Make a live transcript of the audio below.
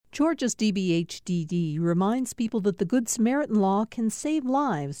Georgia's DBHDD reminds people that the Good Samaritan Law can save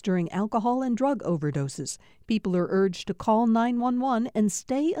lives during alcohol and drug overdoses. People are urged to call 911 and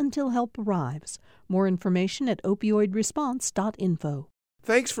stay until help arrives. More information at opioidresponse.info.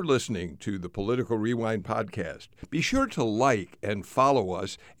 Thanks for listening to the Political Rewind podcast. Be sure to like and follow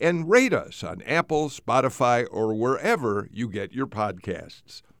us and rate us on Apple, Spotify, or wherever you get your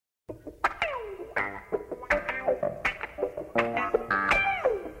podcasts.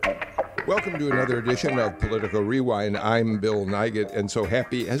 Welcome to another edition of Political Rewind. I'm Bill Nigut, and so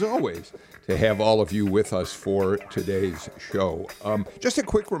happy, as always, to have all of you with us for today's show. Just a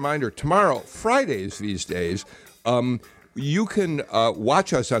quick reminder, tomorrow, Fridays these days, you can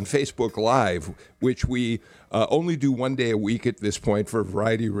watch us on Facebook Live, which we only do one day a week at this point for a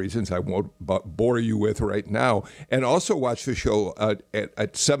variety of reasons I won't bore you with right now. And also watch the show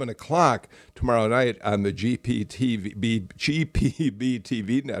at 7 o'clock tomorrow night on the GPB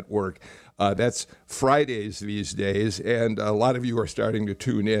TV network. That's Fridays these days, and a lot of you are starting to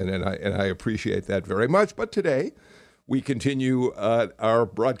tune in, and I appreciate that very much. But today, we continue our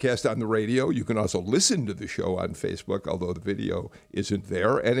broadcast on the radio. You can also listen to the show on Facebook, although the video isn't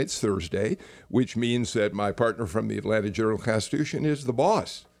there. And it's Thursday, which means that my partner from the Atlanta Journal-Constitution is the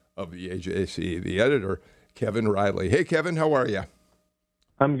boss of the AJC, the editor, Kevin Riley. Hey, Kevin, how are you?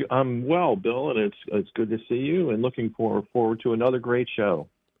 I'm well, Bill, and it's good to see you, and looking forward to another great show.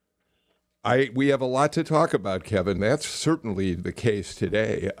 We have a lot to talk about, Kevin. That's certainly the case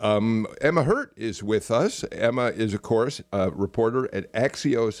today. Emma Hurt is with us. Emma is, of course, a reporter at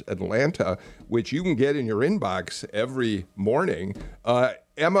Axios Atlanta, which you can get in your inbox every morning.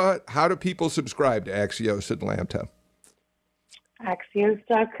 Emma, how do people subscribe to Axios Atlanta?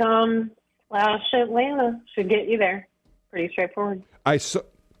 Axios.com/Atlanta should get you there. Pretty straightforward.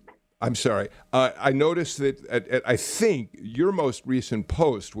 I'm sorry. I noticed that I think your most recent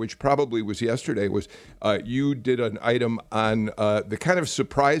post, which probably was yesterday, was you did an item on the kind of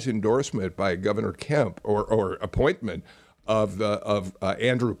surprise endorsement by Governor Kemp or appointment of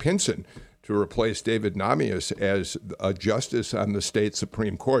Andrew Pinson to replace David Namias as a justice on the state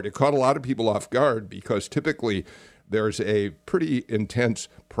Supreme Court. It caught a lot of people off guard because typically there's a pretty intense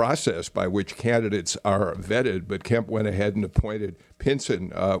process by which candidates are vetted, but Kemp went ahead and appointed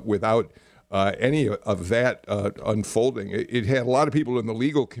Pinson without any of that unfolding. It had a lot of people in the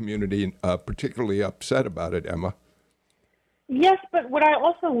legal community particularly upset about it, Emma. Yes, but what I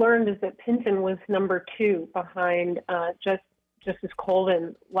also learned is that Pinson was number 2 behind Justice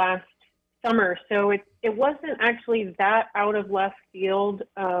Colvin last summer. So it wasn't actually that out of left field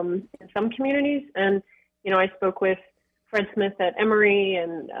in some communities. And I spoke with Fred Smith at Emory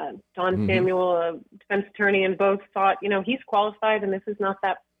and Don Samuel, a defense attorney, and both thought, he's qualified, and this is not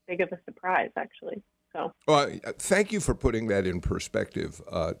that big of a surprise, actually. So, thank you for putting that in perspective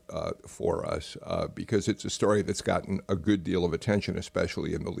for us, because it's a story that's gotten a good deal of attention,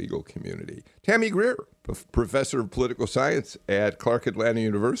 especially in the legal community. Tammy Greer, professor of political science at Clark Atlanta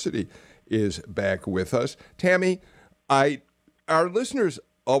University, is back with us. Tammy, our listeners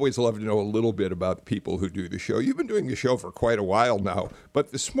always love to know a little bit about the people who do the show. You've been doing the show for quite a while now,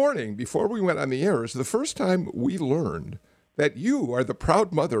 but this morning, before we went on the air, is the first time we learned that you are the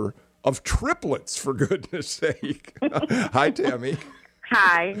proud mother of triplets, for goodness sake. Hi, Tammy.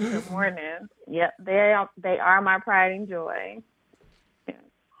 Hi, good morning. Yep, they are my pride and joy. Yeah.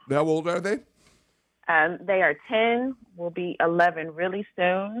 How old are they? They are 10, will be 11 really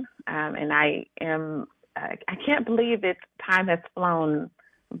soon, and I can't believe time has flown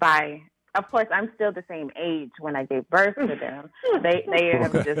by. Of course, I'm still the same age when I gave birth to them. They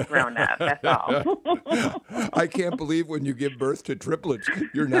have just grown up, that's all. I can't believe when you give birth to triplets,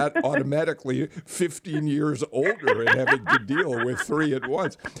 you're not automatically 15 years older and having to deal with 3 at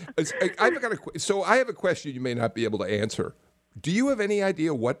once. So I have a question you may not be able to answer. Do you have any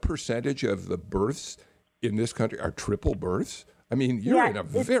idea what percentage of the births in this country are triple births? I mean, you're in a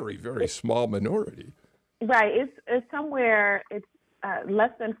very, very small minority. Right. It's somewhere, less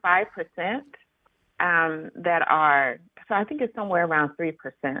than 5% that are, so I think it's somewhere around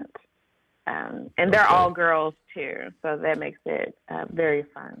 3%. And they're all girls too, so that makes it very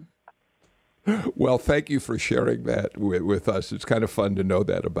fun. Well, thank you for sharing that with us. It's kind of fun to know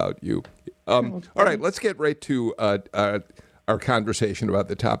that about you. All right, let's get right to our conversation about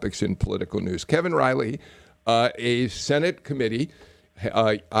the topics in political news. Kevin Riley, a Senate committee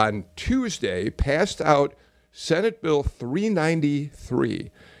on Tuesday passed out Senate Bill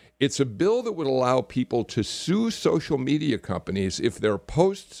 393. It's a bill that would allow people to sue social media companies if their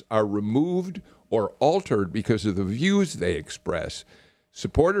posts are removed or altered because of the views they express.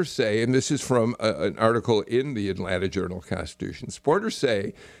 Supporters say, and this is from an article in the Atlanta Journal-Constitution, supporters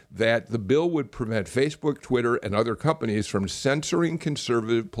say that the bill would prevent Facebook, Twitter, and other companies from censoring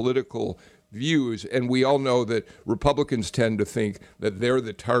conservative political views. And we all know that Republicans tend to think that they're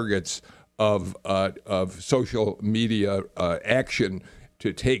the targets of social media action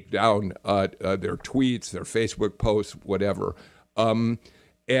to take down their tweets, their Facebook posts, whatever.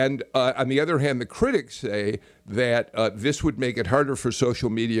 And on the other hand, the critics say that this would make it harder for social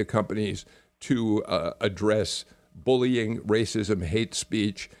media companies to address bullying, racism, hate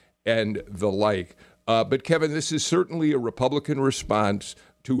speech, and the like. But Kevin, this is certainly a Republican response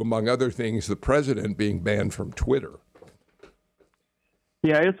to, among other things, the president being banned from Twitter.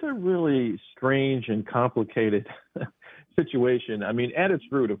 Yeah, it's a really strange and complicated situation. I mean, at its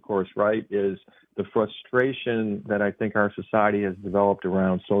root, of course, right, is the frustration that I think our society has developed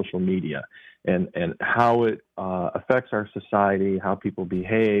around social media and how it affects our society, how people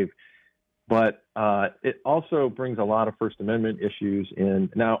behave. But it also brings a lot of First Amendment issues in.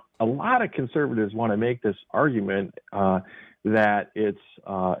 Now, a lot of conservatives want to make this argument that it's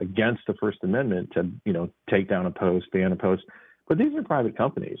against the First Amendment to, take down a post, ban a post. But these are private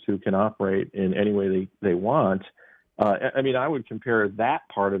companies who can operate in any way they want. I mean, I would compare that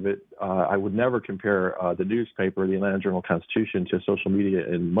part of it. I would never compare the newspaper, the Atlanta Journal-Constitution, to social media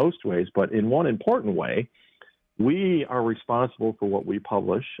in most ways. But in one important way, we are responsible for what we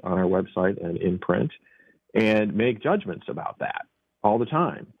publish on our website and in print and make judgments about that all the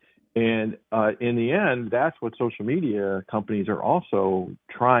time. And in the end, that's what social media companies are also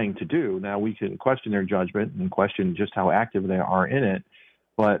trying to do. Now, we can question their judgment and question just how active they are in it.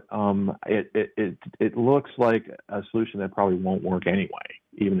 But it looks like a solution that probably won't work anyway,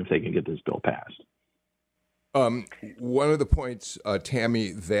 even if they can get this bill passed. One of the points,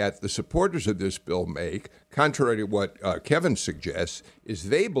 Tammy, that the supporters of this bill make, contrary to what Kevin suggests, is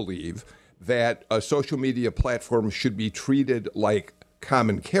they believe that social media platforms should be treated like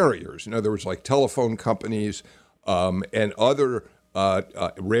common carriers. In other words, like telephone companies and other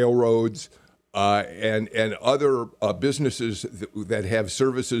railroads. And other businesses that have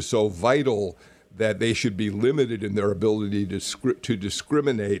services so vital that they should be limited in their ability to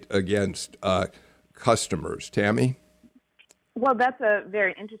discriminate against customers. Tammy? Well, that's a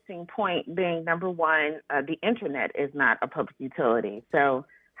very interesting point, being number one, the internet is not a public utility. So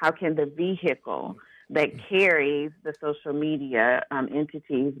how can the vehicle that carries the social media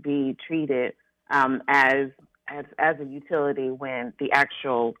entities be treated as a utility when the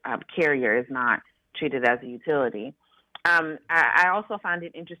actual carrier is not treated as a utility? I also find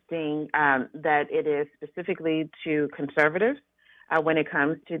it interesting that it is specifically to conservatives when it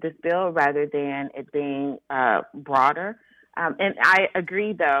comes to this bill rather than it being broader. And I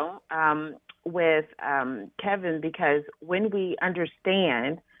agree, though, with Kevin, because when we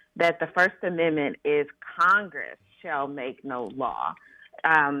understand that the First Amendment is Congress shall make no law,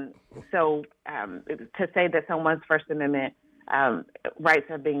 so to say that someone's First Amendment rights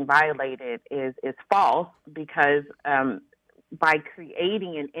are being violated is false, because by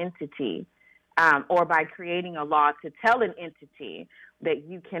creating an entity or by creating a law to tell an entity that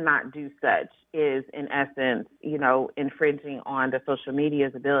you cannot do such is, in essence, infringing on the social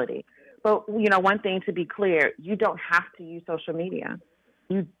media's ability. But, one thing to be clear, you don't have to use social media.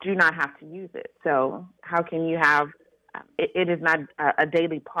 You do not have to use it. So how can you have it is not a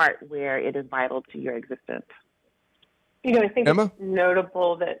daily part where it is vital to your existence. I think Emma? It's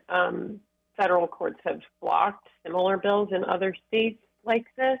notable that federal courts have blocked similar bills in other states like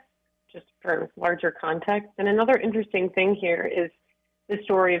this, just for larger context. And another interesting thing here is the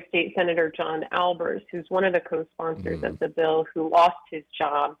story of State Senator John Albers, who's one of the co-sponsors of the bill, who lost his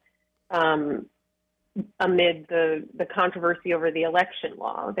job amid the controversy over the election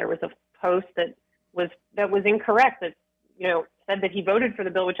law. There was a post that was incorrect, that said that he voted for the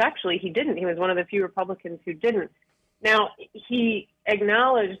bill, which actually he didn't. He was one of the few Republicans who didn't. Now, he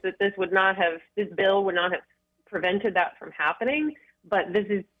acknowledged that this bill would not have prevented that from happening, but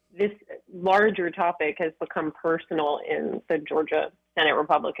this larger topic has become personal in the Georgia Senate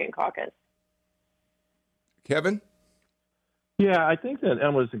Republican caucus. Kevin? Yeah, I think that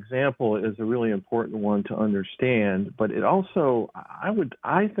Emma's example is a really important one to understand, but it also,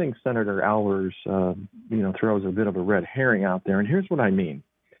 I think Senator Albers, throws a bit of a red herring out there, and here's what I mean.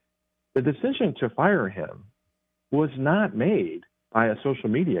 The decision to fire him was not made by a social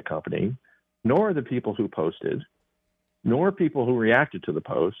media company, nor the people who posted, nor people who reacted to the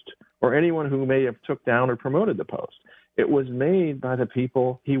post, or anyone who may have took down or promoted the post. It was made by the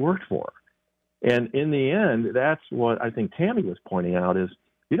people he worked for. And in the end, that's what I think Tammy was pointing out, is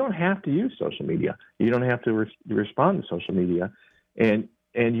you don't have to use social media. You don't have to respond to social media. And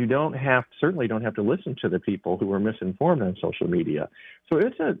you certainly don't have to listen to the people who are misinformed on social media. So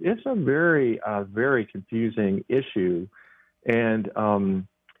it's a very very confusing issue, and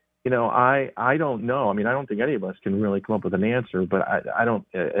I don't know. I mean, I don't think any of us can really come up with an answer. But I don't,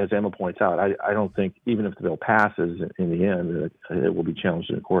 as Emma points out, I don't think even if the bill passes in the end, it will be challenged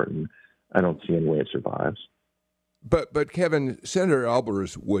in court, and I don't see any way it survives. But Kevin, Senator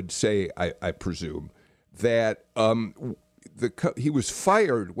Albers would say, I presume, that he was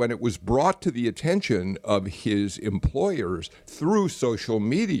fired when it was brought to the attention of his employers through social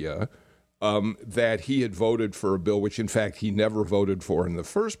media that he had voted for a bill which, in fact, he never voted for in the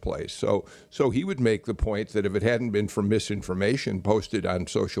first place. So he would make the point that if it hadn't been for misinformation posted on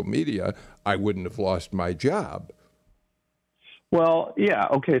social media, I wouldn't have lost my job. Well, yeah,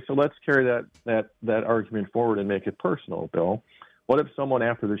 okay, so let's carry that argument forward and make it personal, Bill. What if someone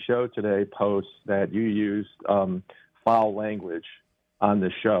after the show today posts that you used foul language on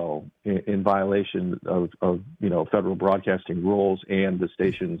the show in violation of federal broadcasting rules and the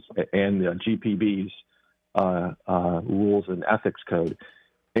station's and the GPB's rules and ethics code,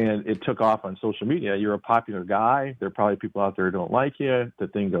 and it took off on social media? You're a popular guy. There are probably people out there who don't like you. The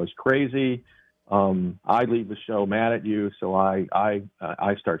thing goes crazy. I leave the show mad at you, so I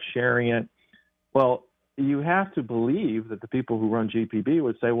start sharing it. Well, you have to believe that the people who run GPB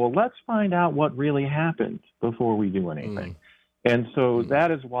would say, well, let's find out what really happened before we do anything. And so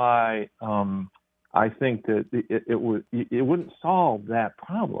that is why I think that it wouldn't solve that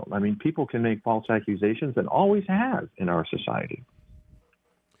problem. I mean, people can make false accusations and always have in our society.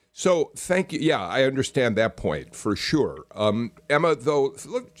 So thank you. Yeah, I understand that point for sure. Emma, though,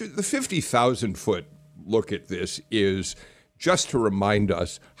 look, the 50,000-foot look at this is just to remind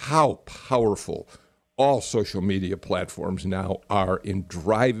us how powerful all social media platforms now are in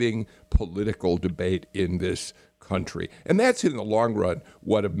driving political debate in this country. And that's, in the long run,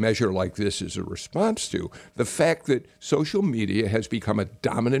 what a measure like this is a response to. The fact that social media has become a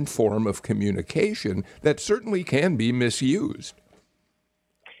dominant form of communication that certainly can be misused.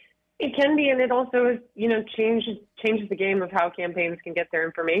 It can be, and it also, changes the game of how campaigns can get their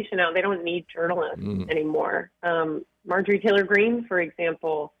information out. They don't need journalists anymore. Marjorie Taylor Greene, for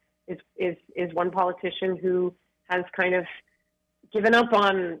example, is one politician who has kind of given up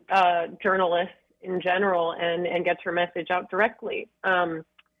on journalists in general and gets her message out directly. And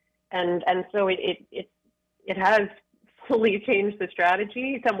so it has fully changed the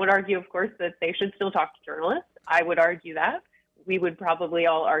strategy. Some would argue, of course, that they should still talk to journalists. I would argue that. We would probably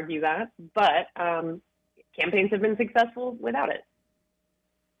all argue that, but campaigns have been successful without it.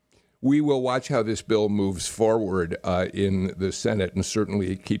 We will watch how this bill moves forward in the Senate and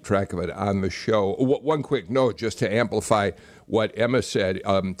certainly keep track of it on the show. One quick note, just to amplify what Emma said.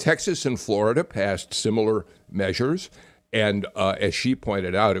 Texas and Florida passed similar measures, and as she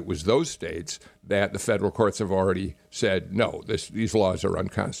pointed out, it was those states that the federal courts have already said, no, these laws are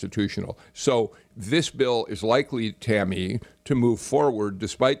unconstitutional. So this bill is likely, Tammy, to move forward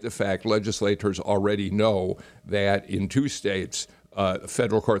despite the fact legislators already know that in 2 states,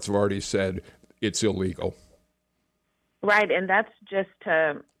 federal courts have already said it's illegal. Right, and that's just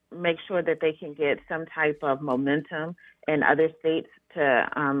to make sure that they can get some type of momentum in other states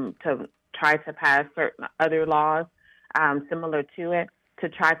to try to pass certain other laws similar to it, to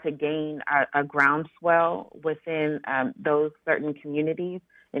try to gain a groundswell within those certain communities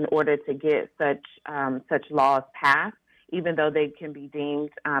in order to get such laws passed, even though they can be deemed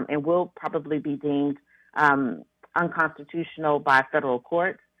and will probably be deemed unconstitutional by federal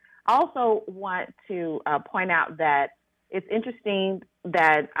courts. I also want to point out that it's interesting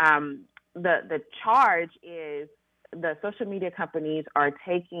that the charge is the social media companies are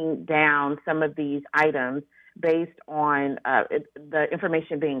taking down some of these items based on the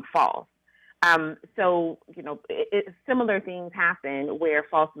information being false. So, similar things happen where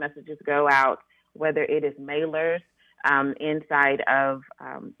false messages go out, whether it is mailers inside of,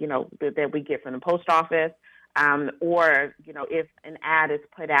 that we get from the post office, or, if an ad is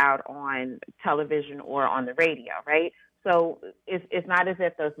put out on television or on the radio, right? So it's not as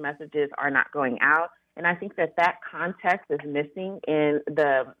if those messages are not going out. And I think that context is missing in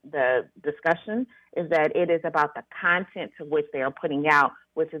the discussion, is that it is about the content to which they are putting out,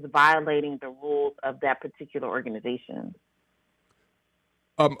 which is violating the rules of that particular organization.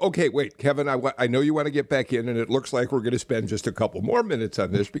 Okay, wait, Kevin, I know you want to get back in, and it looks like we're going to spend just a couple more minutes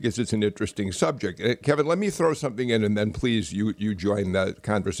on this because it's an interesting subject. Kevin, let me throw something in, and then please you join the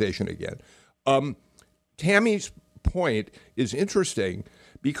conversation again. Tammy's point is interesting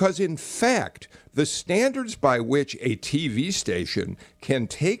because, in fact, the standards by which a TV station can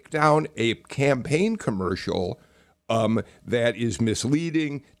take down a campaign commercial that is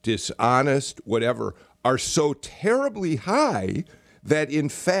misleading, dishonest, whatever, are so terribly high that, in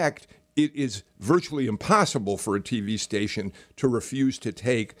fact, it is virtually impossible for a TV station to refuse to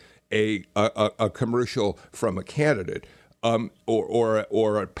take a commercial from a candidate or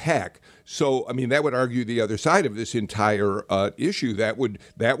a PAC. So, I mean, that would argue the other side of this entire issue. That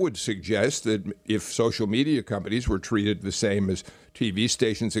would suggest that if social media companies were treated the same as TV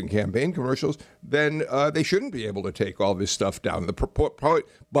stations and campaign commercials, then they shouldn't be able to take all this stuff down.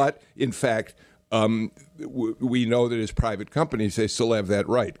 But in fact, we know that as private companies, they still have that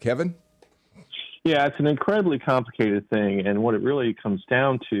right. Kevin? Yeah, it's an incredibly complicated thing, and what it really comes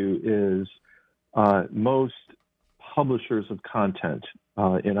down to is most publishers of content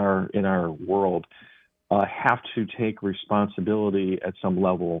in our world have to take responsibility at some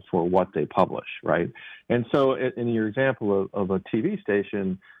level for what they publish, right? And so, in your example of a TV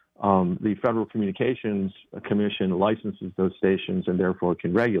station, the Federal Communications Commission licenses those stations and therefore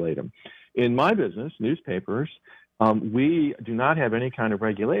can regulate them. In my business, newspapers, we do not have any kind of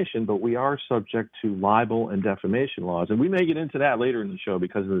regulation, but we are subject to libel and defamation laws. And we may get into that later in the show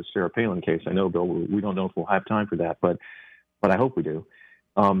because of the Sarah Palin case. I know, Bill, we don't know if we'll have time for that, but I hope we do.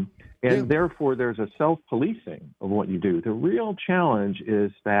 Therefore, there's a self-policing of what you do. The real challenge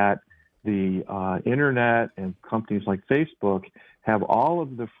is that the Internet and companies like Facebook have all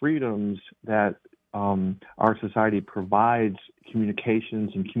of the freedoms that our society provides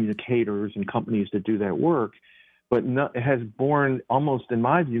communications and communicators and companies that do that work, but it has borne almost, in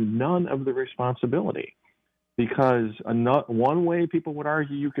my view, none of the responsibility. Because one way people would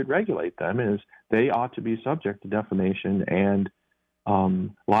argue you could regulate them is they ought to be subject to defamation and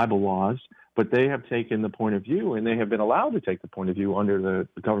libel laws, but they have taken the point of view, and they have been allowed to take the point of view under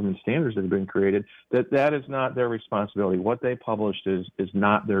the government standards that have been created, that is not their responsibility. What they published is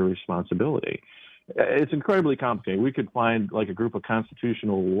not their responsibility. It's incredibly complicated. We could find like a group of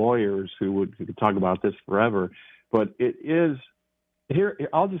constitutional lawyers who could talk about this forever, but it is here.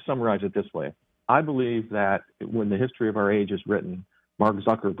 I'll just summarize it this way. I believe that when the history of our age is written, Mark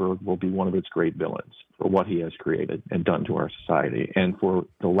Zuckerberg will be one of its great villains for what he has created and done to our society and for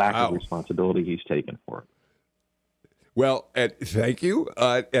the lack of responsibility he's taken for it. Well, thank you.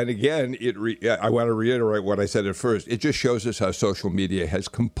 And again, I want to reiterate what I said at first. It just shows us how social media has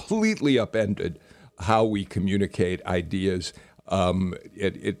completely upended how we communicate ideas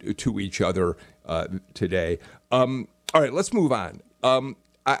to each other today. All right, let's move on.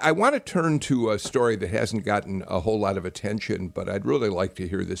 I want to turn to a story that hasn't gotten a whole lot of attention, but I'd really like to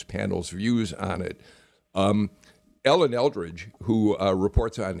hear this panel's views on it. Ellen Eldridge, who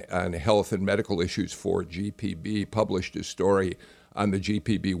reports on health and medical issues for GPB, published a story on the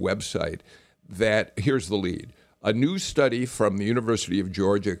GPB website that, here's the lead. A new study from the University of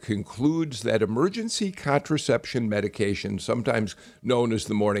Georgia concludes that emergency contraception medication, sometimes known as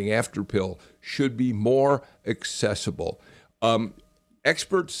the morning after pill, should be more accessible.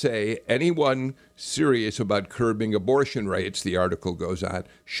 Experts say anyone serious about curbing abortion rates, the article goes on,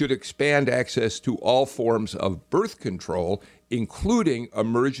 should expand access to all forms of birth control, including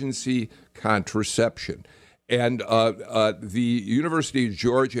emergency contraception. And the University of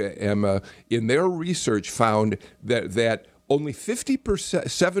Georgia, Emma, in their research found that only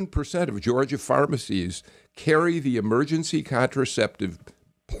 7% of Georgia pharmacies carry the emergency contraceptive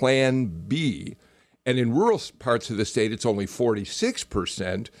Plan B. And in rural parts of the state, it's only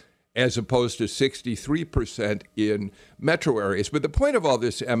 46%, as opposed to 63% in metro areas. But the point of all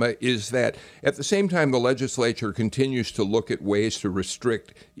this, Emma, is that at the same time, the legislature continues to look at ways to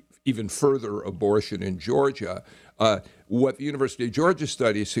restrict even further abortion in Georgia. What the University of Georgia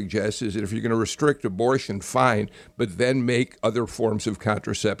study suggests is that if you're going to restrict abortion, fine, but then make other forms of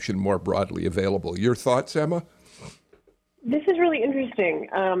contraception more broadly available. Your thoughts, Emma? This is really interesting.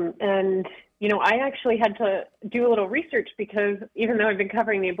 And you know, I actually had to do a little research because even though I've been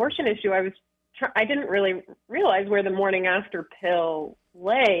covering the abortion issue, I didn't really realize where the morning after pill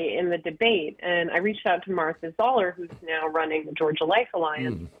lay in the debate. And I reached out to Martha Zoller, who's now running the Georgia Life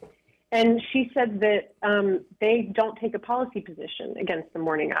Alliance. And she said that they don't take a policy position against the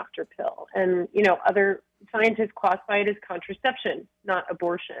morning after pill. And, you know, other scientists classify it as contraception, not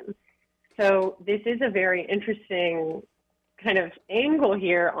abortion. So this is a very interesting kind of angle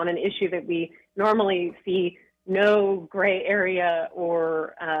here on an issue that we normally see no gray area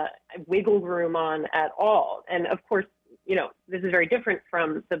or wiggle room on at all. And of course, you know, this is very different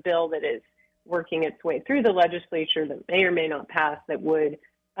from the bill that is working its way through the legislature that may or may not pass that would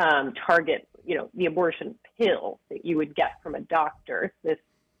target, you know, the abortion pill that you would get from a doctor. This,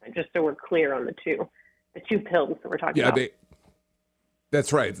 just so we're clear on the two pills that we're talking about.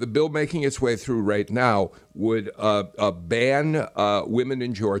 That's right. The bill making its way through right now would ban women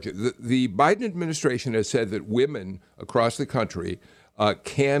in Georgia. The Biden administration has said that women across the country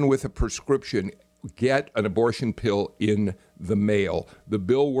can, with a prescription, get an abortion pill in the mail. The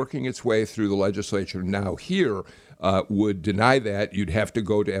bill working its way through the legislature now here would deny that. You'd have to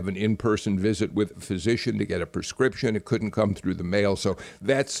go to have an in-person visit with a physician to get a prescription. It couldn't come through the mail. So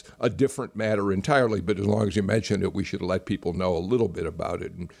that's a different matter entirely. But as long as you mentioned it, we should let people know a little bit about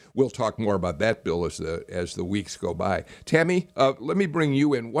it. And we'll talk more about that bill as the weeks go by. Tammy, let me bring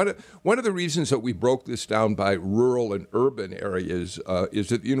you in. One of the reasons that we broke this down by rural and urban areas is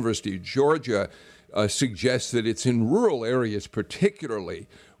that the University of Georgia suggests that it's in rural areas particularly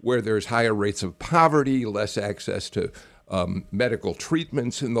where there's higher rates of poverty, less access to medical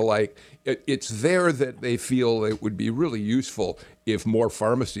treatments and the like. It's there that they feel it would be really useful if more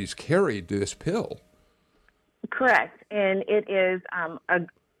pharmacies carried this pill. Correct. And it is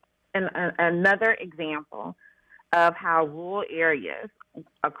another example of how rural areas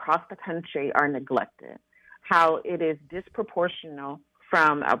across the country are neglected, how it is disproportional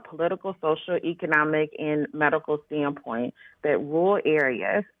from a political, social, economic, and medical standpoint that rural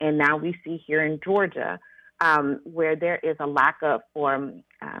areas, and now we see here in Georgia, where there is a lack of or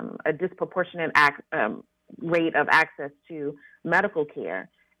a disproportionate rate of access to medical care.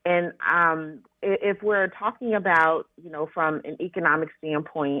 And if we're talking about, from an economic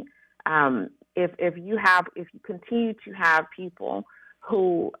standpoint, if you continue to have people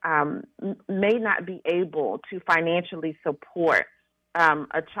who may not be able to financially support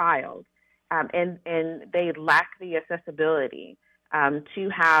a child, and they lack the accessibility to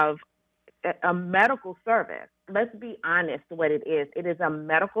have a medical service. Let's be honest what it is. It is a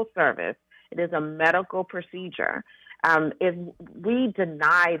medical service. It is a medical procedure. If we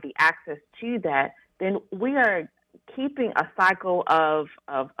deny the access to that, then we are keeping a cycle of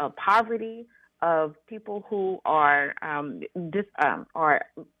poverty, of people who are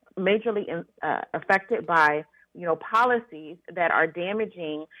majorly affected by policies that are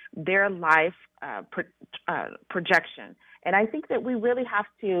damaging their life projection. And I think that we really have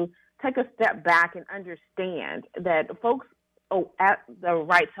to take a step back and understand that folks at the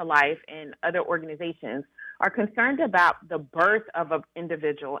Right to Life and other organizations are concerned about the birth of an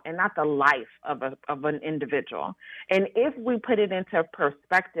individual and not the life of an individual. And if we put it into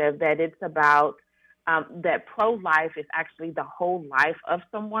perspective that it's about that pro-life is actually the whole life of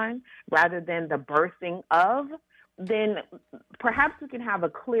someone rather than the birthing of, then perhaps we can have a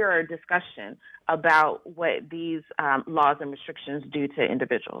clearer discussion about what these laws and restrictions do to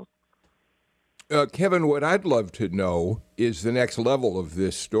individuals. Kevin, what I'd love to know is the next level of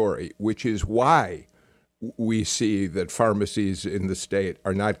this story, which is why we see that pharmacies in the state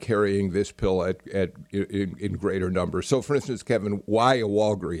are not carrying this pill in greater numbers. So, for instance, Kevin, why a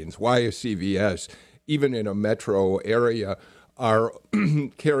Walgreens, why a CVS, even in a metro area, are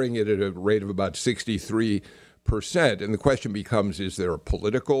carrying it at a rate of about 63%. And the question becomes, is there a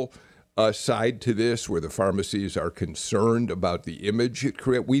political side to this where the pharmacies are concerned about the image it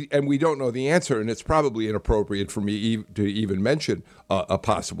creates? We don't know the answer, and it's probably inappropriate for me to even mention a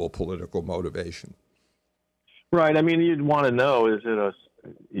possible political motivation. Right. I mean, you'd want to know, is it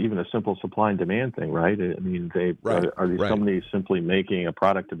even a simple supply and demand thing, right? I mean, are these companies simply making a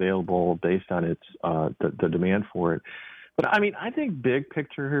product available based on its the demand for it? But I mean, I think big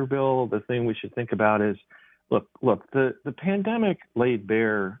picture here, Bill, the thing we should think about is, look, the pandemic laid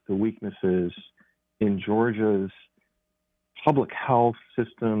bare the weaknesses in Georgia's public health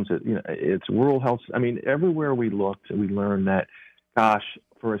systems, its rural health. I mean, everywhere we looked, we learned that, gosh,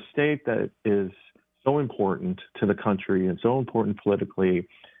 for a state that is so important to the country and so important politically,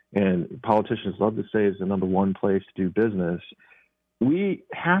 and politicians love to say is the number one place to do business, we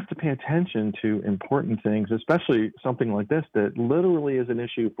have to pay attention to important things, especially something like this that literally is an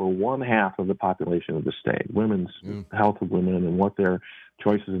issue for one half of the population of the state, women's health of women and what their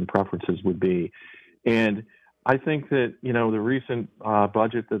choices and preferences would be. And I think that, the recent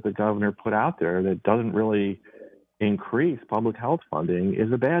budget that the governor put out there that doesn't really increase public health funding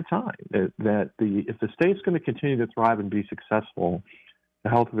is a bad sign. If the state's going to continue to thrive and be successful, the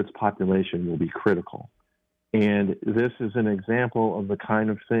health of its population will be critical. And this is an example of the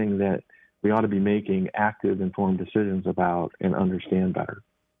kind of thing that we ought to be making active, informed decisions about and understand better.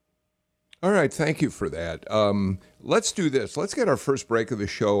 All right. Thank you for that. Let's do this. Let's get our first break of the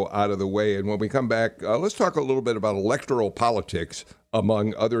show out of the way. And when we come back, let's talk a little bit about electoral politics,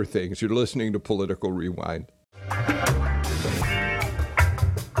 among other things. You're listening to Political Rewind.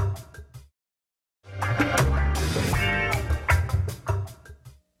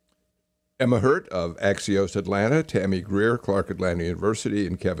 Emma Hurt of Axios Atlanta, Tammy Greer, Clark Atlanta University,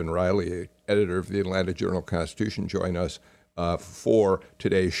 and Kevin Riley, editor of the Atlanta Journal-Constitution, join us for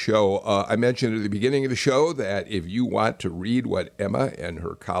today's show. I mentioned at the beginning of the show that if you want to read what Emma and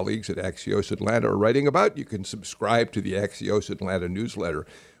her colleagues at Axios Atlanta are writing about, you can subscribe to the Axios Atlanta newsletter,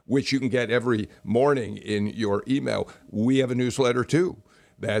 which you can get every morning in your email. We have a newsletter, too.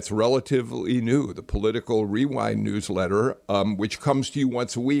 That's relatively new, the Political Rewind newsletter, which comes to you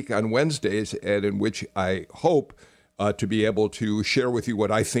once a week on Wednesdays, and in which I hope to be able to share with you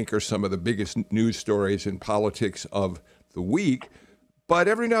what I think are some of the biggest news stories in politics of the week. But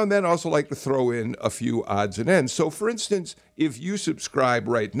every now and then, I also like to throw in a few odds and ends. So, for instance, if you subscribe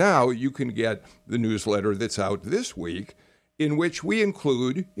right now, you can get the newsletter that's out this week, in which we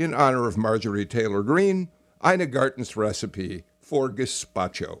include, in honor of Marjorie Taylor Greene, Ina Garten's recipe for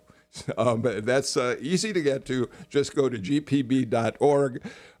gazpacho. That's easy to get to. Just go to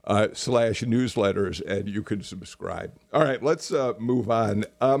gpb.org/newsletters and you can subscribe. All right, let's move on.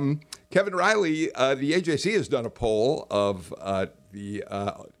 Kevin Riley, the AJC has done a poll of the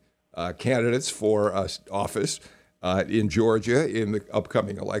candidates for office in Georgia in the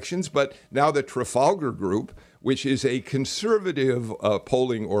upcoming elections. But now the Trafalgar Group, which is a conservative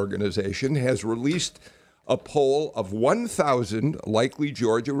polling organization, has released a poll of 1,000 likely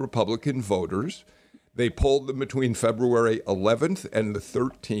Georgia Republican voters. They polled them between February 11th and the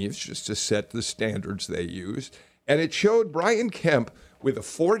 13th, just to set the standards they used. And it showed Brian Kemp with a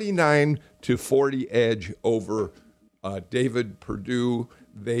 49-40 edge over David Perdue.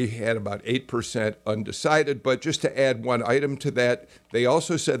 They had about 8% undecided. But just to add one item to that, they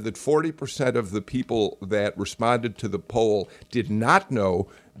also said that 40% of the people that responded to the poll did not know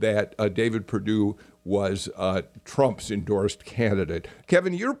that David Perdue was Trump's endorsed candidate.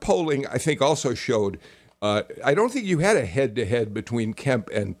 Kevin, your polling, I think, also showed, I don't think you had a head-to-head between Kemp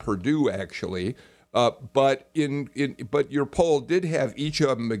and Perdue, actually, but your poll did have each of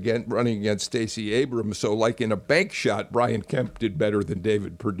them running against Stacey Abrams. So, like in a bank shot, Brian Kemp did better than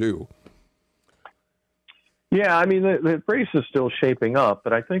David Perdue. Yeah, I mean, the race is still shaping up,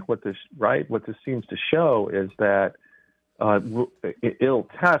 but I think what this seems to show is that it'll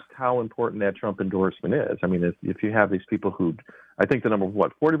test how important that Trump endorsement is. I mean, if you have these people who, I think the number of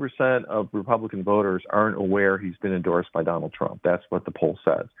 40% of Republican voters aren't aware he's been endorsed by Donald Trump. That's what the poll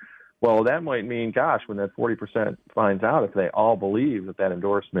says. Well, that might mean, gosh, when that 40% finds out, if they all believe that that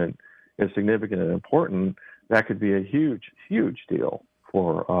endorsement is significant and important, that could be a huge, huge deal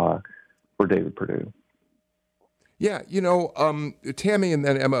for David Perdue. Yeah, Tammy and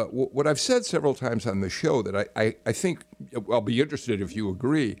then Emma, what I've said several times on the show that I think I'll be interested if you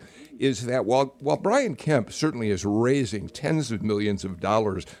agree, is that while Brian Kemp certainly is raising tens of millions of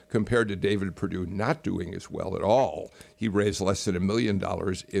dollars compared to David Perdue not doing as well at all, he raised less than $1 million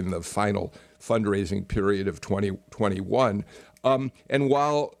in the final fundraising period of 2021. And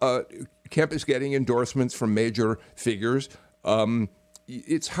while Kemp is getting endorsements from major figures,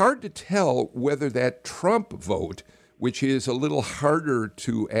 it's hard to tell whether that Trump vote, which is a little harder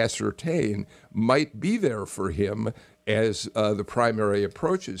to ascertain, might be there for him as the primary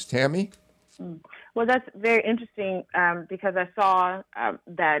approaches. Tammy? Well, that's very interesting because I saw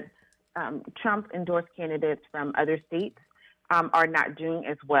that Trump-endorsed candidates from other states are not doing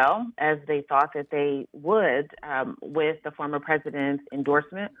as well as they thought that they would with the former president's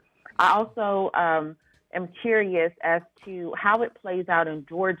endorsement. I also am curious as to how it plays out in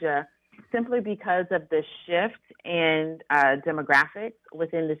Georgia, simply because of the shift in demographics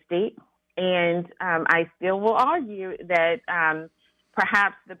within the state. And I still will argue that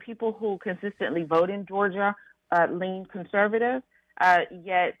perhaps the people who consistently vote in Georgia lean conservative,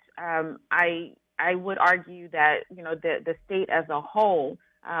 yet I would argue that, the state as a whole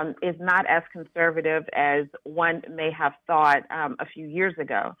is not as conservative as one may have thought a few years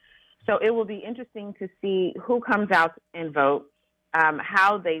ago. So it will be interesting to see who comes out and vote,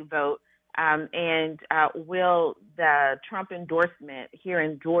 how they vote, and will the Trump endorsement here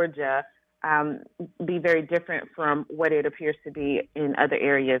in Georgia be very different from what it appears to be in other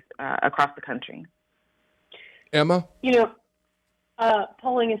areas across the country. Emma?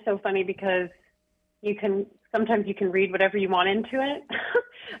 Polling is so funny because sometimes you can read whatever you want into it.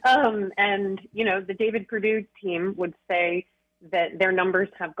 And, the David Perdue team would say that their numbers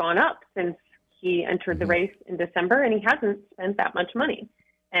have gone up since he entered the race in December, and he hasn't spent that much money.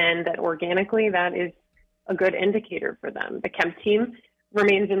 And that organically, that is a good indicator for them. The Kemp team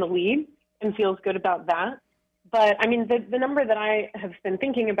remains in the lead and feels good about that. But, I mean, the number that I have been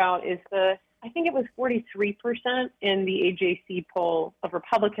thinking about is I think it was 43% in the AJC poll of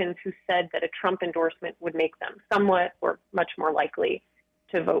Republicans who said that a Trump endorsement would make them somewhat or much more likely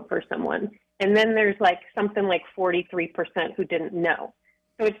to vote for someone. And then there's like something like 43% who didn't know.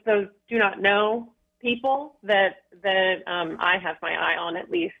 So it's those do not know people that I have my eye on, at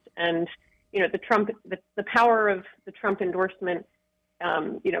least. And the power of the Trump endorsement,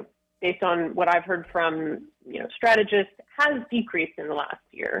 based on what I've heard from strategists, has decreased in the last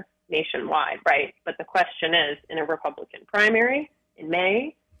year nationwide, right? But the question is, in a Republican primary in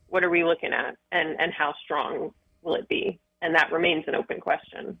May, what are we looking at, and how strong will it be? And that remains an open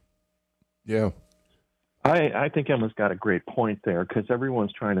question. Yeah. I think Emma's got a great point there, because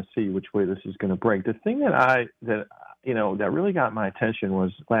everyone's trying to see which way this is going to break. The thing that really got my attention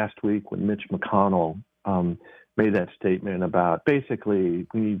was last week when Mitch McConnell made that statement about basically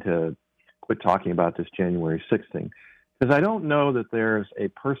we need to quit talking about this January 6th thing, because I don't know that there's a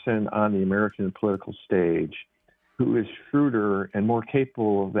person on the American political stage who is shrewder and more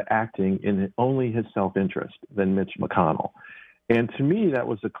capable of acting in only his self-interest than Mitch McConnell. And to me, that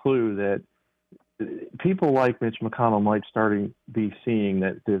was a clue that people like Mitch McConnell might be seeing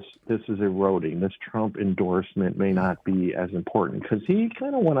that this is eroding. This Trump endorsement may not be as important, because he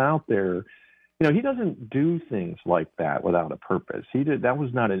kind of went out there. He doesn't do things like that without a purpose. That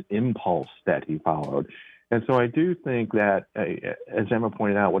was not an impulse that he followed. And so I do think that, as Emma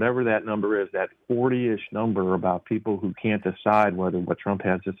pointed out, whatever that number is, that 40-ish number about people who can't decide whether what Trump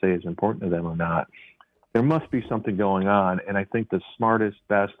has to say is important to them or not, there must be something going on. And I think the smartest,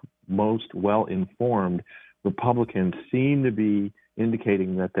 best, most well-informed Republicans seem to be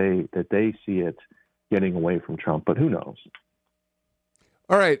indicating that they see it getting away from Trump. But who knows?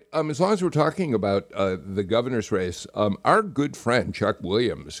 All right. As long as we're talking about the governor's race, our good friend Chuck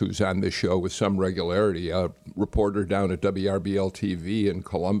Williams, who's on this show with some regularity, a reporter down at WRBL-TV in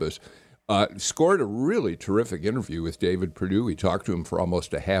Columbus, scored a really terrific interview with David Perdue. We talked to him for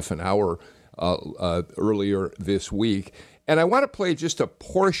almost a half an hour earlier this week. And I want to play just a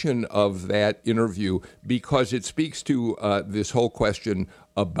portion of that interview because it speaks to this whole question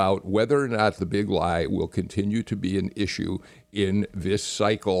about whether or not the big lie will continue to be an issue in this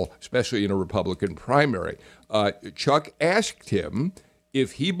cycle, especially in a Republican primary. Chuck asked him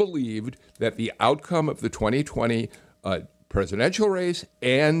if he believed that the outcome of the 2020 presidential race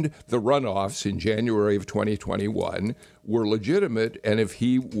and the runoffs in January of 2021 were legitimate, and if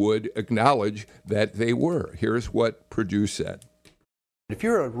he would acknowledge that they were. Here's what Perdue said. If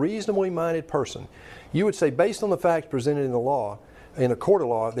you're a reasonably minded person, you would say, based on the facts presented in the law, in a court of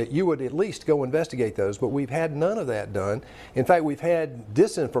law, that you would at least go investigate those, but we've had none of that done. In fact, we've had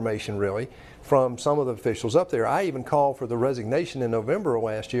disinformation, really, from some of the officials up there. I even called for the resignation in November of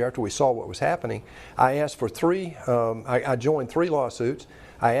last year after we saw what was happening. I asked for I joined 3 lawsuits.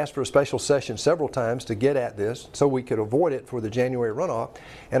 I asked for a special session several times to get at this so we could avoid it for the January runoff.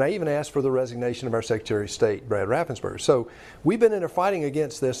 And I even asked for the resignation of our Secretary of State, Brad Raffensperger. So we've been in there fighting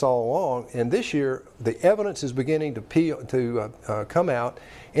against this all along. And this year, the evidence is beginning to come out.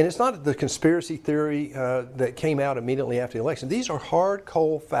 And it's not the conspiracy theory that came out immediately after the election. These are hard,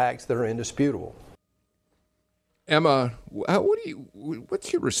 cold facts that are indisputable. Emma,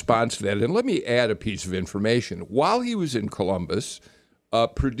 what's your response to that? And let me add a piece of information. While he was in Columbus,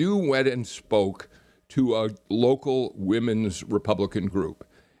 Perdue went and spoke to a local women's Republican group.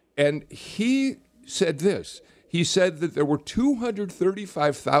 And he said this. He said that there were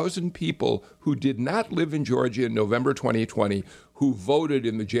 235,000 people who did not live in Georgia in November 2020 who voted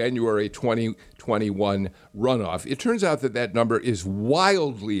in the January 2021 runoff. It turns out that that number is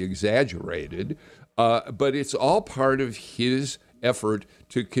wildly exaggerated, but it's all part of his effort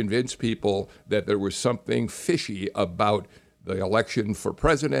to convince people that there was something fishy about the election for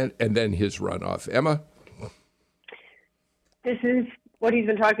president and then his runoff. Emma? This is what he's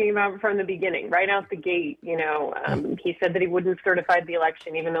been talking about from the beginning, right out the gate. He said that he wouldn't certify the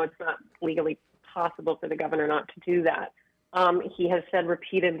election, even though it's not legally possible for the governor not to do that. He has said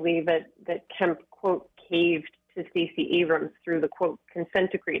repeatedly that Kemp, quote, caved to Stacey Abrams through the, quote,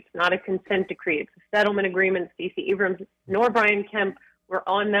 consent decree. It's not a consent decree. It's a settlement agreement. Stacey Abrams nor Brian Kemp were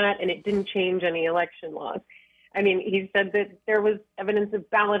on that, and it didn't change any election laws. I mean, he said that there was evidence of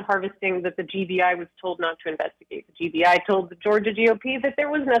ballot harvesting that the GBI was told not to investigate. The GBI told the Georgia GOP that there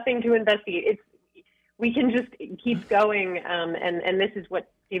was nothing to investigate. We can just keep going, and this is what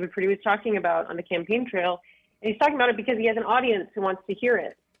David Perdue was talking about on the campaign trail. And he's talking about it because he has an audience who wants to hear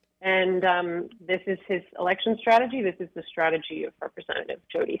it. And this is his election strategy. This is the strategy of Representative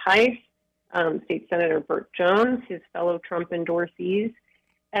Jody Hice, State Senator Burt Jones, his fellow Trump endorsees.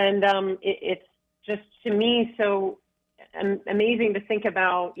 And it's just, to me, so amazing to think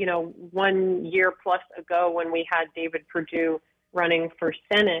about, 1 year plus ago when we had David Perdue running for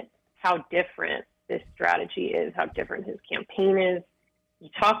Senate, how different this strategy is, how different his campaign is.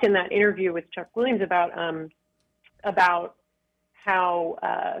 talked in that interview with Chuck Williams about how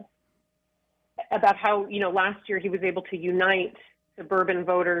last year he was able to unite suburban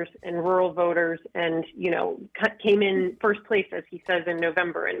voters and rural voters, and came in first place, as he says, in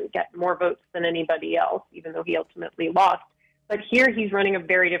November, and get more votes than anybody else, even though he ultimately lost. But here he's running a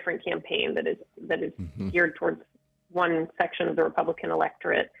very different campaign that is geared towards one section of the Republican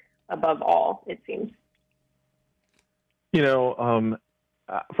electorate above all, it seems.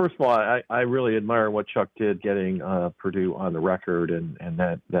 First of all, I really admire what Chuck did getting Purdue on the record and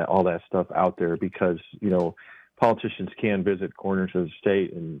that all that stuff out there, because, politicians can visit corners of the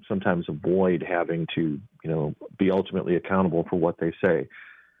state and sometimes avoid having to, be ultimately accountable for what they say.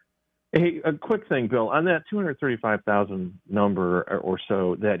 Hey, a quick thing, Bill, on that 235,000 number or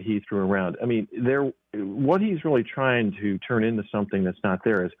so that he threw around. I mean, what he's really trying to turn into something that's not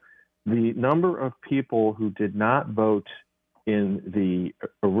there is the number of people who did not vote in the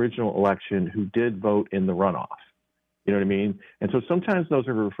original election who did vote in the runoff. You know what I mean? And so sometimes those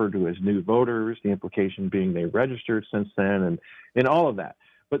are referred to as new voters, the implication being they registered since then and all of that.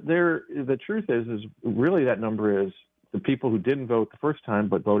 But the truth is really that number is the people who didn't vote the first time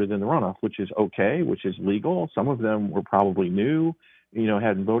but voted in the runoff, which is okay, which is legal. Some of them were probably new,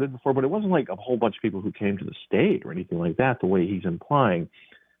 hadn't voted before, but it wasn't like a whole bunch of people who came to the state or anything like that, the way he's implying.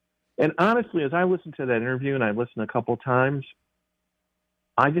 And honestly, as I listened to that interview, and I listened a couple times,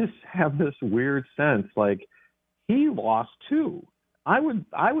 I just have this weird sense like he lost too. I would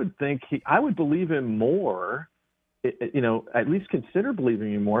think I would believe him more, at least consider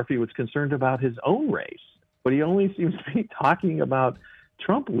believing him more if he was concerned about his own race. But he only seems to be talking about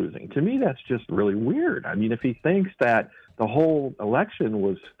Trump losing. To me, that's just really weird. I mean, if he thinks that the whole election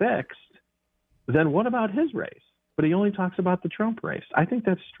was fixed, then what about his race? But he only talks about the Trump race. I think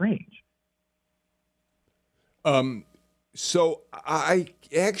that's strange. So I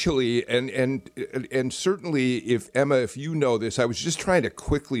actually, and certainly if Emma, if you know this, I was just trying to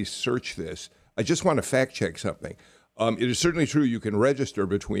quickly search this. I just want to fact check something. It is certainly true you can register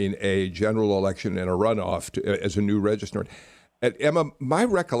between a general election and a runoff as a new registrant. And Emma, my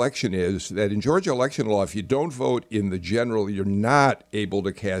recollection is that in Georgia election law, if you don't vote in the general, you're not able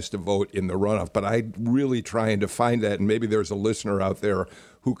to cast a vote in the runoff. But I'm really trying to find that, and maybe there's a listener out there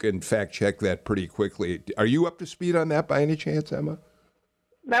who can fact check that pretty quickly. Are you up to speed on that by any chance, Emma?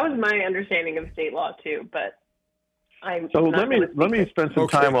 That was my understanding of state law too, but let me spend some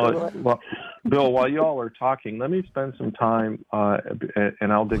time on Bill, while you all are talking. Let me spend some time,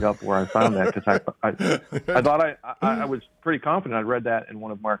 and I'll dig up where I found that, because I thought I was pretty confident I'd read that in one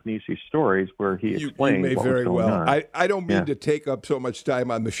of Mark Nisi's stories where he explained what was going on. I don't mean to take up so much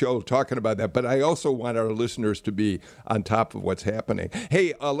time on the show talking about that, but I also want our listeners to be on top of what's happening.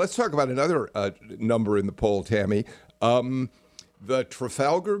 Hey, let's talk about another number in the poll, Tammy. The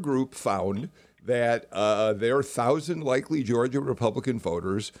Trafalgar Group found that their 1,000 likely Georgia Republican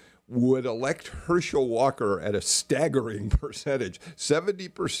voters would elect Herschel Walker at a staggering percentage.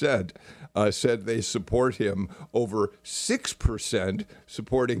 70% said they support him, over 6%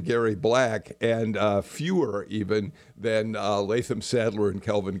 supporting Gary Black, and fewer even than Latham Sadler and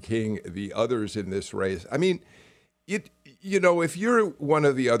Kelvin King, the others in this race. I mean, if you're one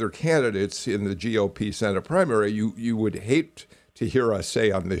of the other candidates in the GOP Senate primary, you would hate to hear us say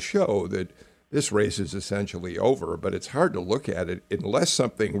on this show that this race is essentially over, but it's hard to look at it unless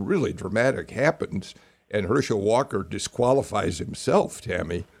something really dramatic happens and Herschel Walker disqualifies himself,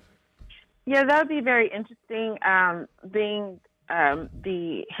 Tammy. Yeah, that would be very interesting, being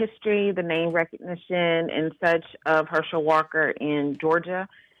the history, the name recognition and such of Herschel Walker in Georgia.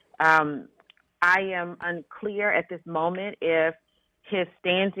 I am unclear at this moment if his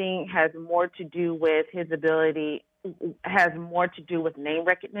standing has more to do with his ability, has more to do with name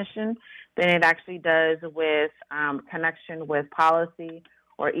recognition than it actually does with connection with policy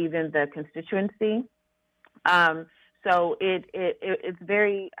or even the constituency. So it's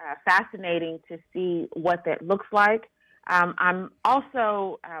very fascinating to see what that looks like. I'm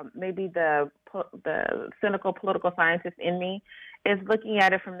also maybe the cynical political scientist in me is looking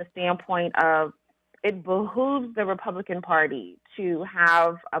at it from the standpoint of it behooves the Republican Party to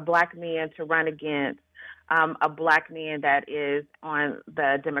have a black man to run against a black man that is on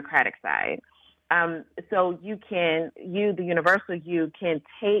the Democratic side. So the universal you can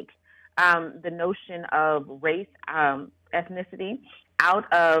take the notion of race, ethnicity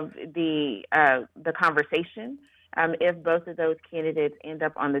out of the conversation if both of those candidates end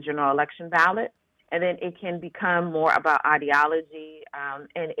up on the general election ballot. And then it can become more about ideology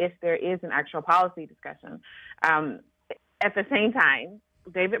and if there is an actual policy discussion. At the same time,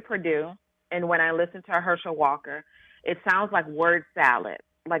 David Perdue, and when I listen to Herschel Walker, it sounds like word salad.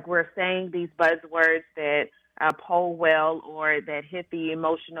 Like we're saying these buzzwords that poll well or that hit the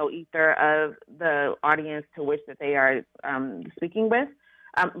emotional ether of the audience to which that they are speaking with,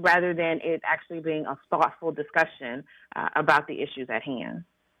 rather than it actually being a thoughtful discussion about the issues at hand.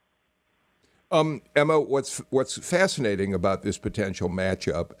 Emma, what's fascinating about this potential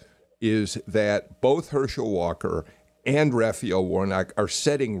matchup is that both Herschel Walker and Raphael Warnock are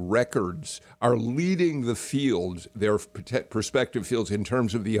setting records, are leading the fields, their prospective fields, in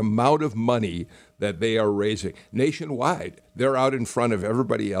terms of the amount of money that they are raising nationwide. They're out in front of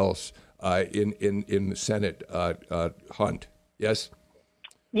everybody else in the Senate hunt. Yes.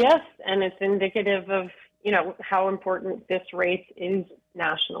 Yes, and it's indicative of how important this race is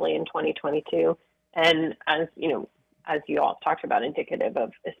nationally in 2022, and as you all talked about, indicative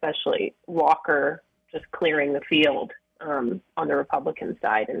of especially Walker just clearing the field on the Republican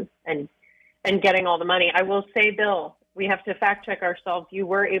side and getting all the money. I will say, Bill, we have to fact check ourselves. You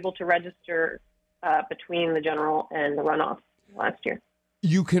were able to register between the general and the runoff last year.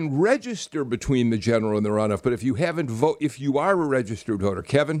 You can register between the general and the runoff, but if you are a registered voter,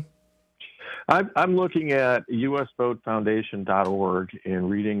 Kevin? I'm looking at usvotefoundation.org and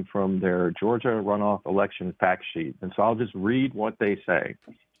reading from their Georgia runoff election fact sheet. And so I'll just read what they say.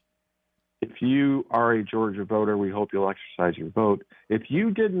 If you are a Georgia voter, we hope you'll exercise your vote. If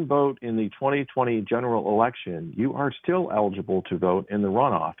you didn't vote in the 2020 general election, you are still eligible to vote in the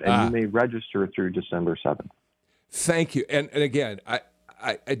runoff, and you may register through December 7th. Thank you. And again, I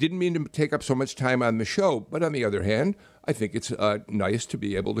didn't mean to take up so much time on the show, but on the other hand, I think it's nice to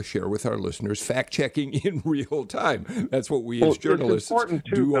be able to share with our listeners fact-checking in real time. That's what we as journalists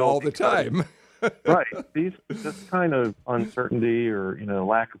do all the time. Right. This kind of uncertainty or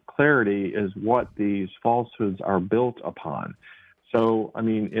lack of clarity is what these falsehoods are built upon. So, I'm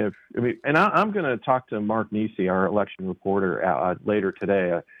going to talk to Mark Nisi, our election reporter, later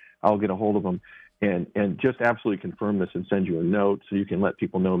today. I'll get a hold of him and just absolutely confirm this and send you a note so you can let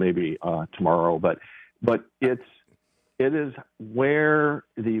people know maybe tomorrow. But it is where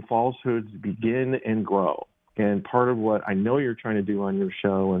the falsehoods begin and grow. And part of what I know you're trying to do on your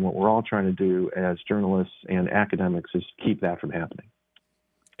show and what we're all trying to do as journalists and academics is keep that from happening.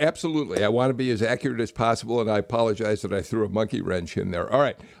 Absolutely. I want to be as accurate as possible, and I apologize that I threw a monkey wrench in there. All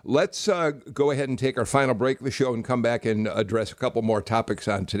right, let's go ahead and take our final break of the show and come back and address a couple more topics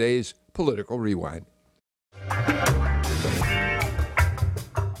on today's Political Rewind.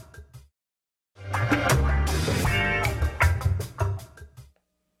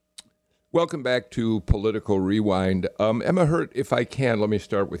 Welcome back to Political Rewind. Emma Hurt, if I can, let me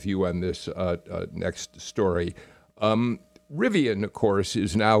start with you on this next story. Rivian, of course,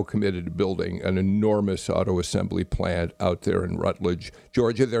 is now committed to building an enormous auto assembly plant out there in Rutledge,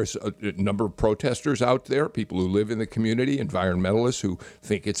 Georgia. There's a number of protesters out there, people who live in the community, environmentalists who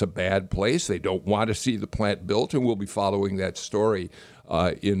think it's a bad place. They don't want to see the plant built, and we'll be following that story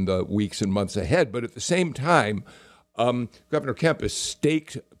in the weeks and months ahead. But at the same time, Governor Kemp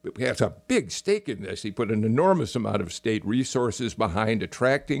has a big stake in this. He put an enormous amount of state resources behind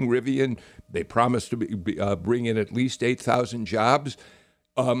attracting Rivian. They promised to bring in at least 8,000 jobs.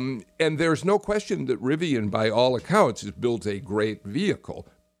 And there's no question that Rivian, by all accounts, builds a great vehicle.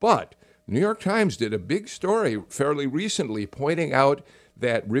 But the New York Times did a big story fairly recently pointing out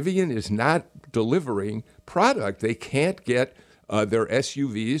that Rivian is not delivering product. They can't get their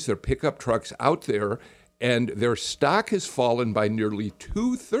SUVs, their pickup trucks out there, and their stock has fallen by nearly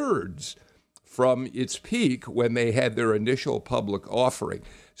 2/3 from its peak when they had their initial public offering.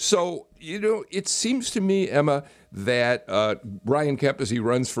 So, it seems to me, Emma, that Brian Kemp, as he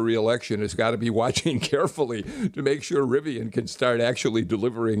runs for re-election, has got to be watching carefully to make sure Rivian can start actually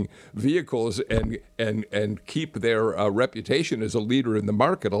delivering vehicles and keep their reputation as a leader in the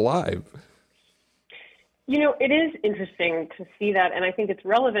market alive. It is interesting to see that, and I think it's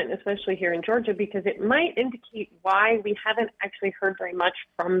relevant, especially here in Georgia, because it might indicate why we haven't actually heard very much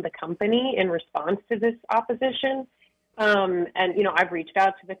from the company in response to this opposition. I've reached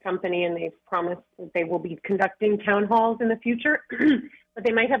out to the company, and they've promised that they will be conducting town halls in the future, but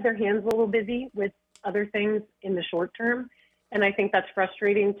they might have their hands a little busy with other things in the short term. And I think that's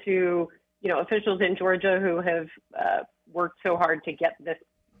frustrating to, officials in Georgia who have worked so hard to get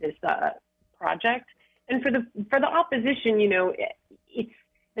this project. And for the opposition, it's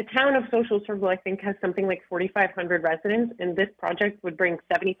the town of Social Circle, I think, has something like 4,500 residents, and this project would bring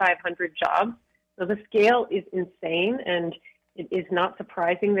 7,500 jobs. So the scale is insane, and it is not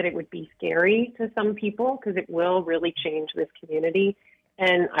surprising that it would be scary to some people because it will really change this community.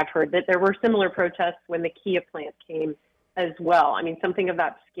 And I've heard that there were similar protests when the Kia plant came as well. Something of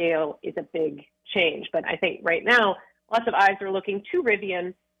that scale is a big change. But I think right now lots of eyes are looking to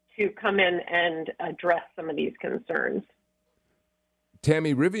Rivian to come in and address some of these concerns.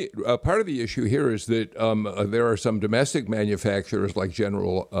 Tammy, part of the issue here is that there are some domestic manufacturers like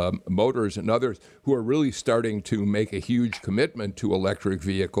General Motors and others who are really starting to make a huge commitment to electric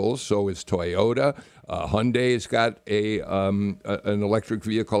vehicles. So is Toyota. Hyundai's got an electric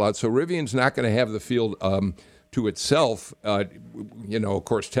vehicle out. So Rivian's not going to have the field to itself. Of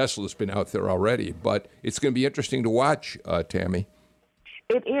course, Tesla's been out there already, but it's going to be interesting to watch, Tammy.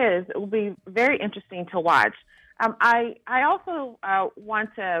 It is. It will be very interesting to watch. I also want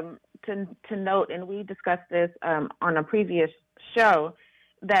to note, and we discussed this on a previous show,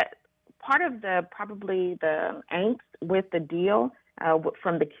 that part of probably the angst with the deal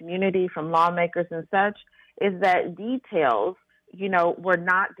from the community, from lawmakers and such, is that details, were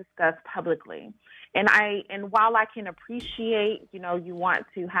not discussed publicly. And while I can appreciate, you want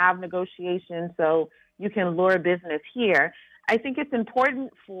to have negotiations so you can lure business here, I think it's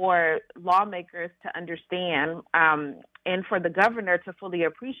important for lawmakers to understand and for the governor to fully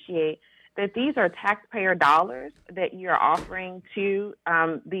appreciate that these are taxpayer dollars that you're offering to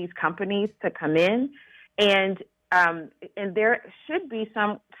these companies to come in, and there should be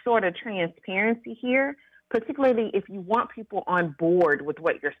some sort of transparency here, particularly if you want people on board with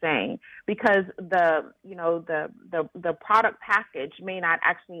what you're saying, because the product package may not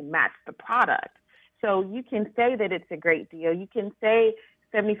actually match the product. So you can say that it's a great deal. You can say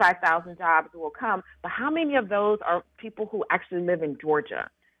 75,000 jobs will come, but how many of those are people who actually live in Georgia,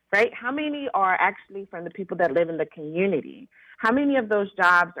 right? How many are actually from the people that live in the community? How many of those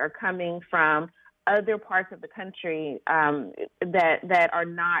jobs are coming from other parts of the country that are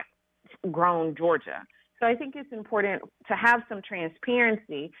not grown Georgia? So I think it's important to have some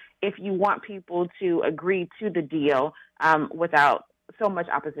transparency if you want people to agree to the deal without so much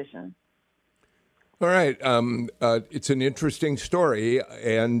opposition. All right. It's an interesting story,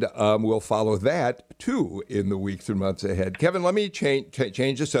 and we'll follow that, too, in the weeks and months ahead. Kevin, let me change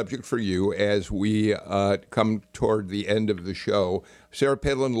the subject for you as we come toward the end of the show. Sarah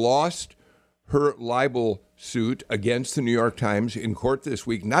Palin lost her libel suit against the New York Times in court this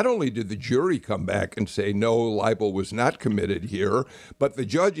week. Not only did the jury come back and say no, libel was not committed here, but the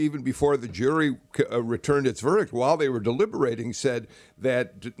judge, even before the jury returned its verdict, while they were deliberating, said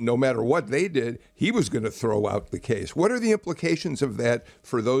that no matter what they did, he was going to throw out the case. What are the implications of that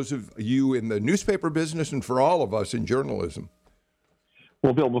for those of you in the newspaper business and for all of us in journalism?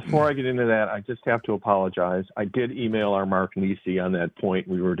 Well, Bill, before I get into that, I just have to apologize. I did email our Mark Nisi on that point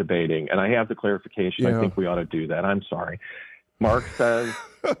we were debating, and I have the clarification. Yeah. I think we ought to do that. I'm sorry. Mark said,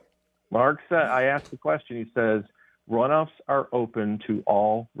 I asked the question. He says, runoffs are open to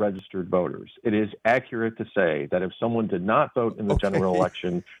all registered voters. It is accurate to say that if someone did not vote in the general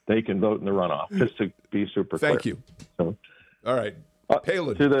election, they can vote in the runoff, just to be super clear. Thank you. So, all right.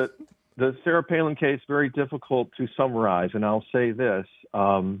 Palin. To the Sarah Palin case, very difficult to summarize, and I'll say this.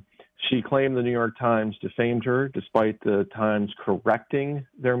 She claimed the New York Times defamed her, despite the Times correcting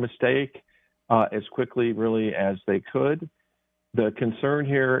their mistake as quickly, really, as they could. The concern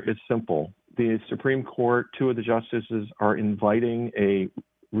here is simple. The Supreme Court, two of the justices are inviting a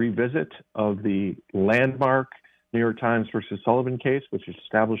revisit of the landmark New York Times versus Sullivan case, which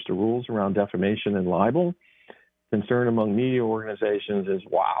established the rules around defamation and libel. Concern among media organizations is,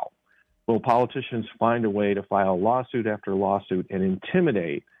 wow, will politicians find a way to file lawsuit after lawsuit and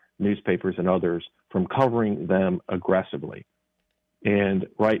intimidate newspapers and others from covering them aggressively? And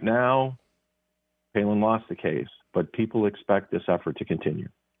right now, Palin lost the case, but people expect this effort to continue.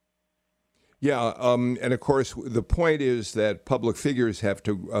 Yeah, and of course, the point is that public figures have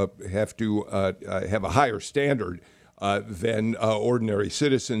to have a higher standard than ordinary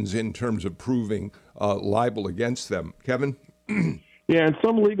citizens in terms of proving libel against them. Kevin? Yeah, and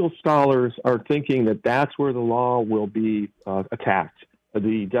some legal scholars are thinking that that's where the law will be attacked.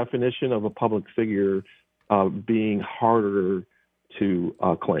 The definition of a public figure being harder to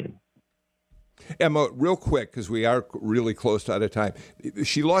claim. Emma, real quick, because we are really close to out of time.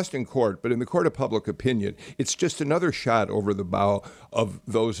 She lost in court, but in the court of public opinion, it's just another shot over the bow of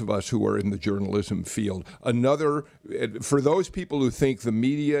those of us who are in the journalism field. Another, for those people who think the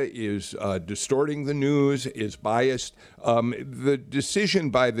media is distorting the news, is biased, the decision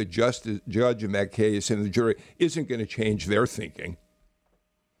by the judge in that case and the jury isn't going to change their thinking.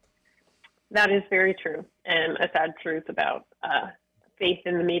 That is very true, and a sad truth about faith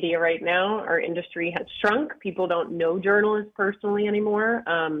in the media right now. Our industry has shrunk. People don't know journalists personally anymore.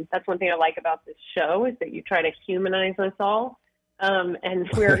 That's one thing I like about this show, is that you try to humanize us all. And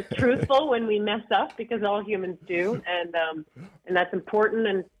we're truthful when we mess up, because all humans do. And that's important.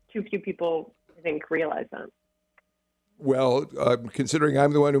 And too few people, I think, realize that. Well, considering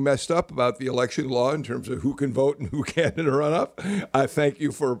I'm the one who messed up about the election law in terms of who can vote and who can't in a runoff, I thank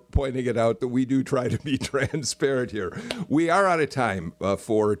you for pointing it out that we do try to be transparent here. We are out of time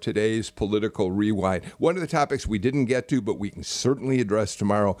for today's Political Rewind. One of the topics we didn't get to, but we can certainly address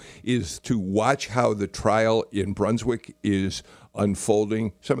tomorrow, is to watch how the trial in Brunswick is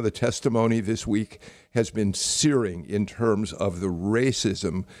unfolding. Some of the testimony this week has been searing in terms of the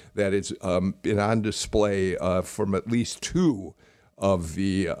racism that has been on display from at least two of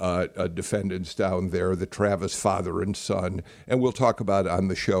the defendants down there, the Travis father and son, and we'll talk about on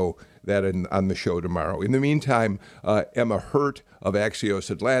the show on the show tomorrow. In the meantime, Emma Hurt of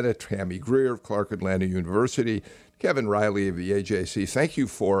Axios Atlanta, Tammy Greer of Clark Atlanta University, Kevin Riley of the AJC, thank you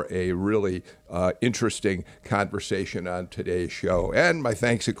for a really interesting conversation on today's show. And my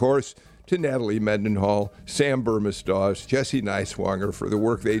thanks, of course, to Natalie Mendenhall, Sam Burmis-Dawes, Jesse Neiswanger for the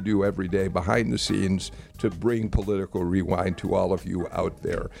work they do every day behind the scenes to bring Political Rewind to all of you out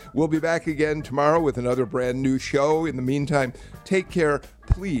there. We'll be back again tomorrow with another brand new show. In the meantime, take care.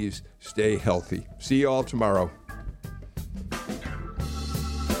 Please stay healthy. See you all tomorrow.